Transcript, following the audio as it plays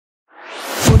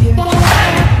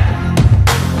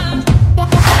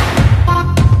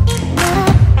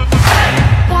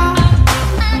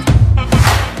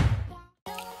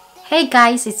Hey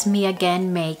guys, it's me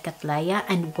again, May Katlaya,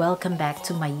 and welcome back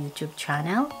to my YouTube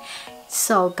channel.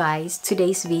 So guys,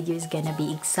 today's video is gonna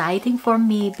be exciting for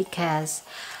me because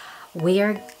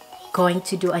we're going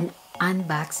to do an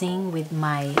unboxing with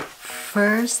my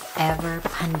first ever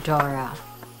Pandora.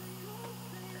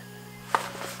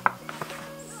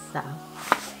 So,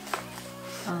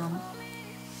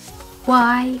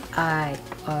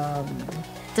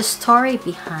 the story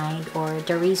behind, or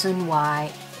the reason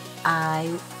why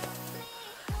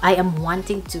I am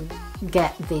wanting to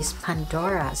get this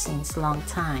Pandora since long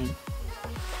time.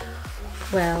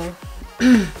 Well,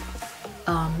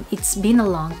 it's been a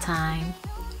long time.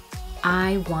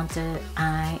 I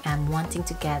am wanting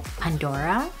to get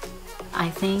Pandora.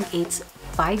 I think it's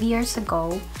 5 years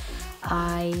ago.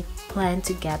 I planned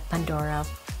to get Pandora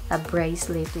a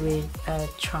bracelet with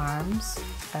charms.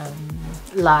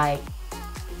 Like,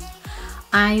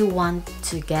 I want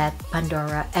to get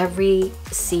Pandora every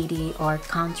city or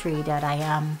country that I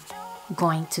am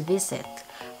going to visit.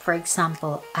 For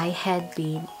example, I had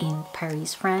been in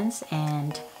Paris, France,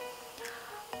 and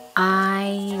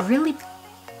I really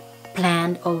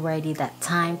planned already that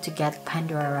time to get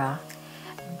Pandora,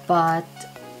 but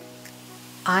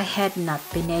I had not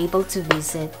been able to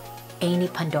visit any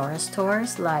Pandora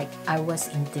stores. Like, I was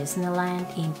in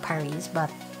Disneyland in Paris, but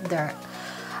there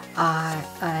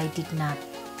I did not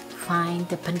find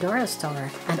the Pandora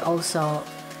store, and also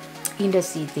in the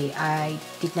city I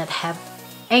did not have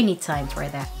any time for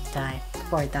that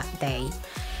day.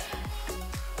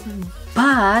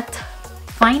 But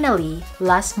finally,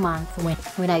 last month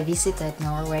when I visited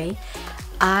Norway,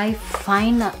 I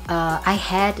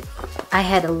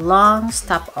had a long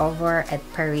stopover at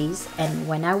Paris, and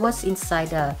when I was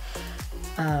inside the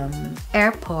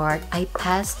airport, I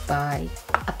passed by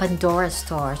a Pandora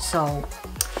store. So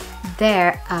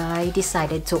there I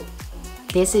decided to,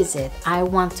 this is it, I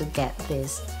want to get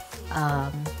this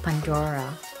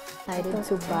Pandora. I decided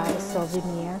to buy a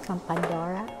souvenir from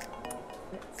Pandora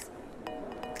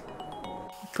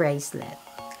bracelet.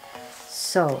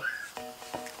 So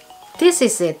this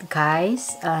is it,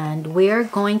 guys, and we're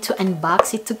going to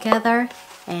unbox it together,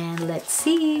 and let's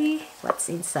see what's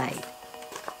inside.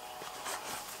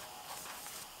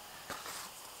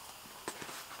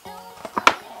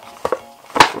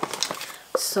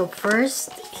 So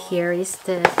first, here is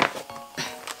the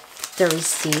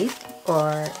receipt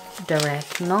or the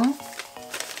recno.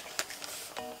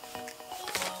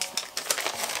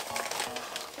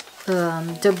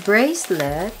 The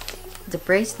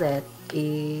bracelet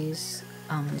is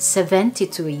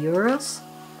 72 euros.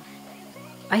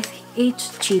 I think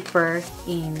it's cheaper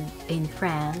in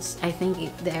France. I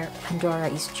think their Pandora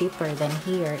is cheaper than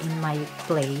here in my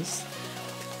place.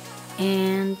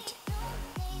 And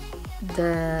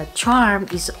the charm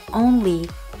is only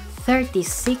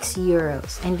 36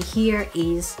 euros, and here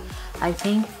is, I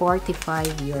think, 45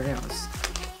 euros.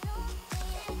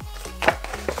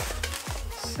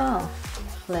 So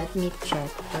let me check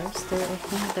first. I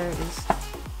think there is,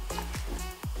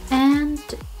 and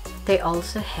they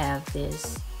also have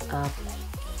this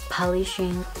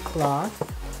polishing cloth.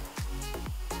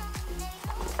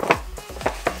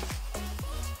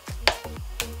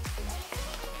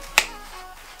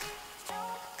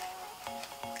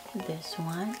 This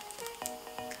one.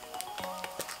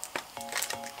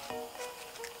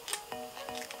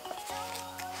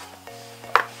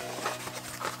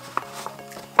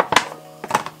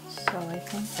 So I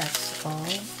think that's all.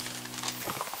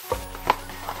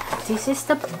 This is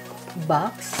the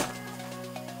box.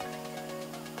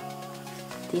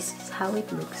 This is how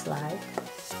it looks like.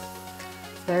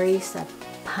 There is a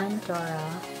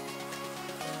Pandora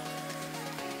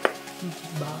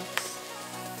box.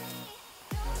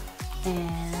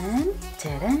 And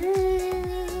ta-da!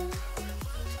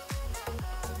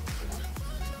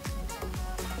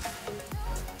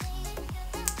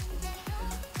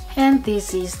 And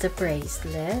this is the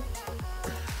bracelet.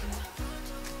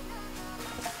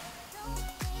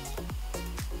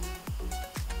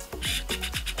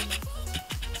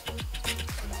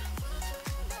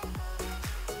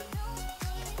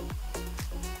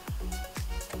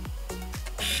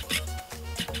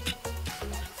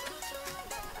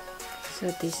 So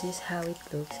this is how it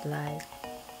looks like.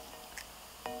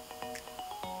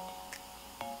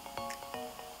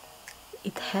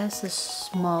 It has a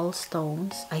small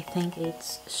stones. I think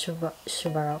it's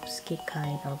Swarovski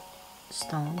kind of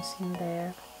stones in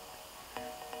there,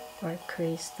 or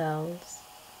crystals.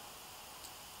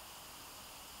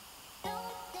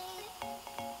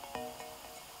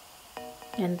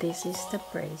 And this is the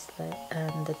bracelet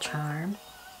and the charm,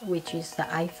 which is the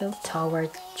Eiffel Tower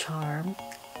charm.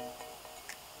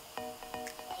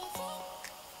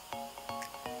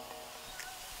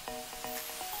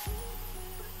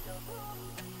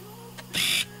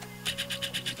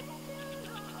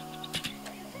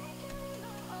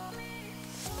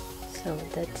 So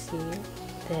that's it,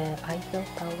 the Eiffel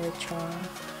Tower charm.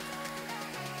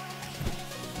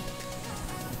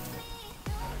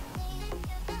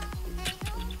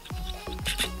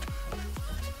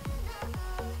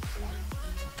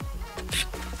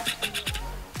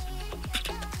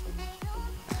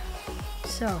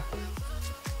 So,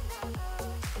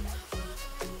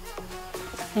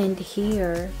 and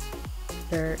here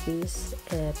there is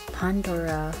a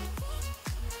Pandora.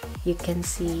 You can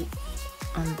see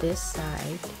on this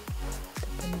side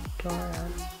the Pandora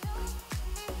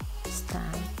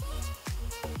stand.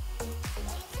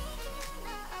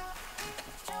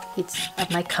 It's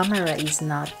my camera is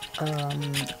not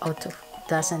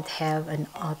doesn't have an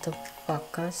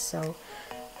autofocus, so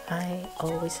I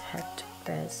always have to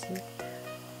press it,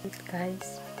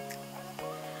 guys.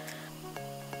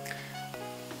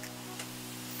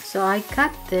 So I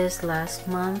got this last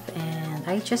month and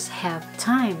I just have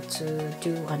time to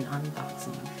do an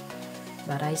unboxing,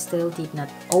 but I still did not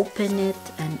open it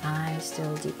and I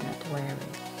still did not wear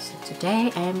it. So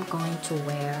today I'm going to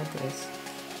wear this,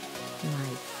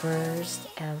 my first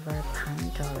ever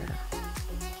Pandora.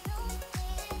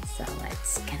 So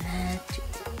let's gonna do it.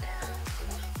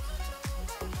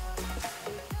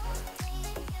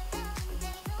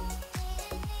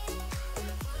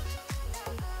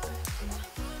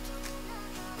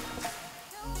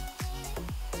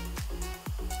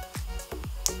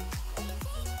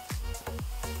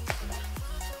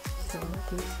 So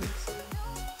this is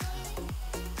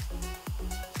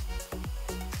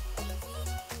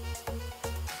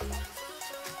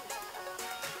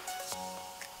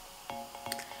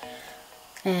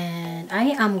and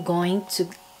I am going to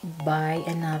buy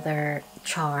another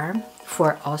charm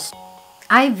for us.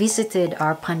 I visited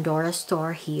our Pandora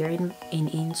store here in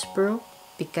Innsbruck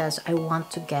because I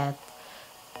want to get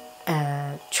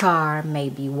a charm,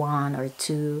 maybe one or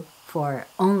two for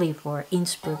only for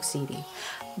Innsbruck city,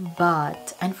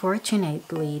 but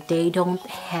unfortunately they don't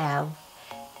have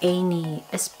any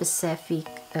specific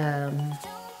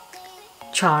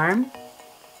charm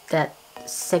that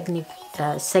signifies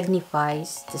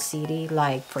the city,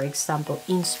 like for example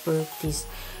Innsbruck, these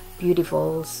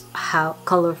beautiful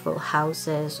colorful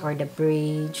houses, or the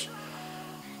bridge,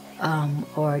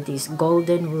 or this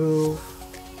golden roof,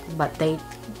 but they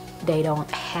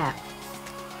don't have.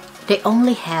 They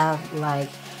only have like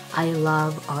I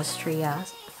love Austria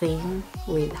thing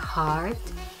with heart,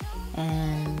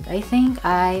 and I think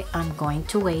I am going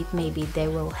to wait. Maybe they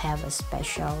will have a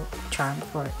special charm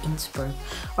for Innsbruck,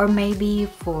 or maybe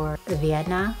for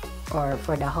Vienna, or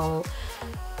for the whole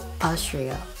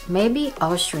Austria. Maybe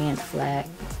Austrian flag,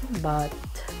 but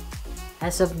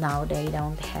as of now they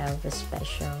don't have a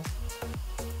special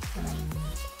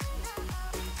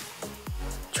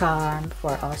charm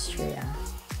for Austria.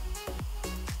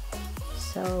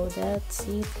 So that's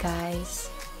it, guys.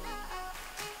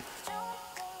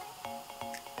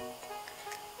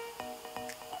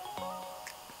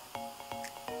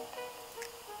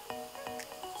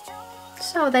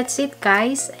 So that's it,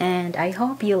 guys, and I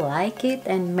hope you like it,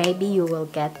 and maybe you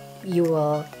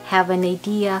will have an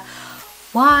idea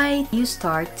why you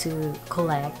start to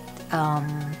collect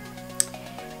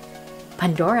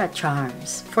Pandora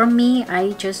charms. For me,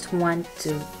 I just want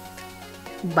to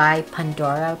buy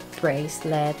Pandora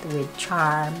bracelet with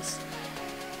charms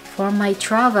for my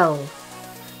travel.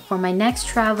 For my next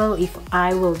travel, if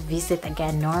I will visit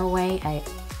again Norway, I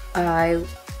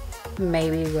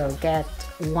maybe will get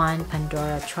one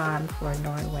Pandora charm for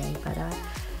Norway, but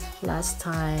last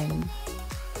time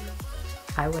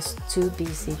I was too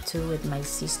busy too with my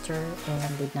sister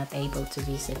and did not able to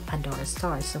visit Pandora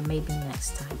store. So maybe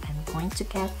next time I'm going to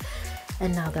get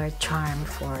another charm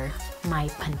for my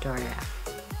Pandora.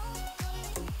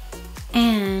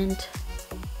 And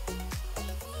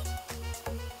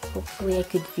hopefully I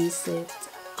could visit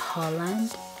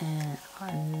Holland, and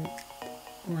I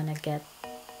wanna get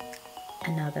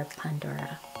another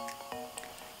Pandora.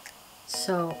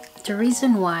 So the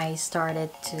reason why I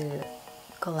started to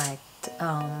collect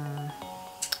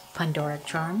Pandora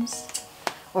charms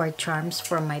or charms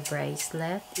for my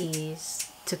bracelet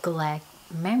is to collect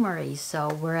memories. So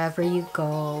wherever you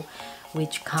go,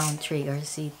 which country or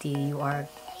city you are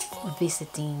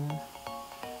visiting,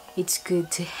 it's good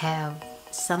to have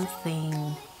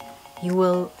something you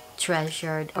will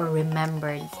treasured or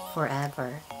remembered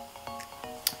forever.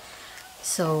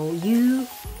 So you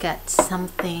get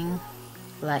something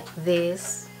like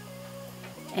this,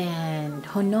 and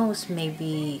who knows,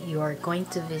 maybe you're going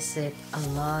to visit a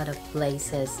lot of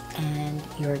places and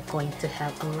you're going to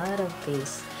have a lot of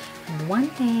this, and one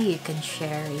day you can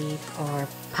share it or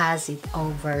pass it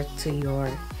over to your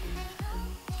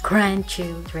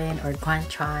grandchildren or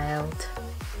grandchild,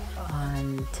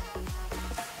 and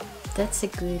that's a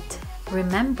good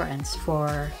remembrance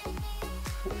for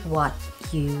what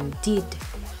you did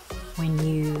when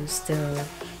you still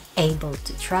able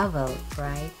to travel,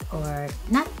 right? Or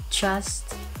not just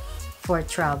for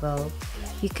travel,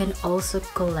 you can also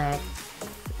collect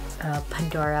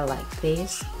Pandora like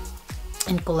this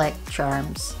and collect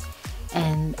charms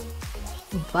and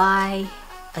buy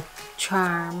a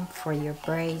charm for your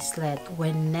bracelet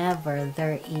whenever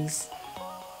there is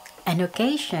an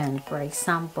occasion. For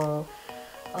example,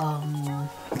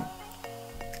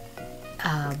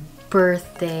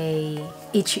 birthday.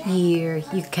 Each year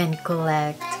you can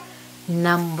collect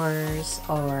numbers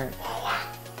or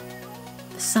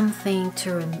something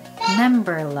to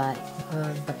remember, like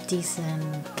baptism,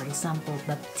 for example,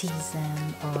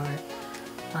 baptism, or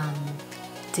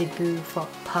debut for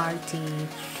party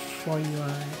for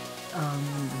your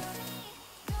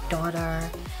daughter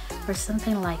or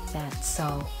something like that.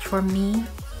 So for me,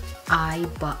 I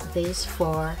bought this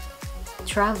for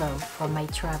travel, for my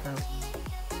travel.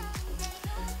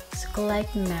 So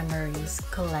collect memories,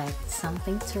 collect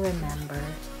something to remember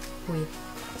with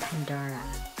Pandora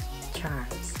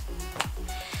Charms.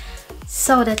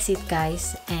 So that's it,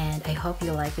 guys, and I hope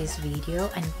you like this video,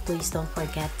 and please don't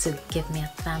forget to give me a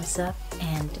thumbs up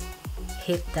and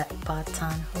hit that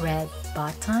button, red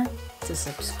button, to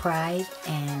subscribe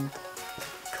and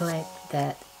click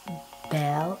that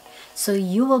bell so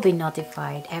you will be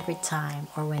notified every time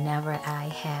or whenever I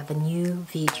have a new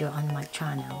video on my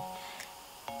channel.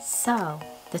 So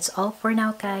that's all for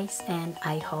now, guys, and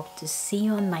I hope to see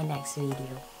you on my next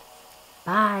video.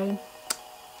 Bye.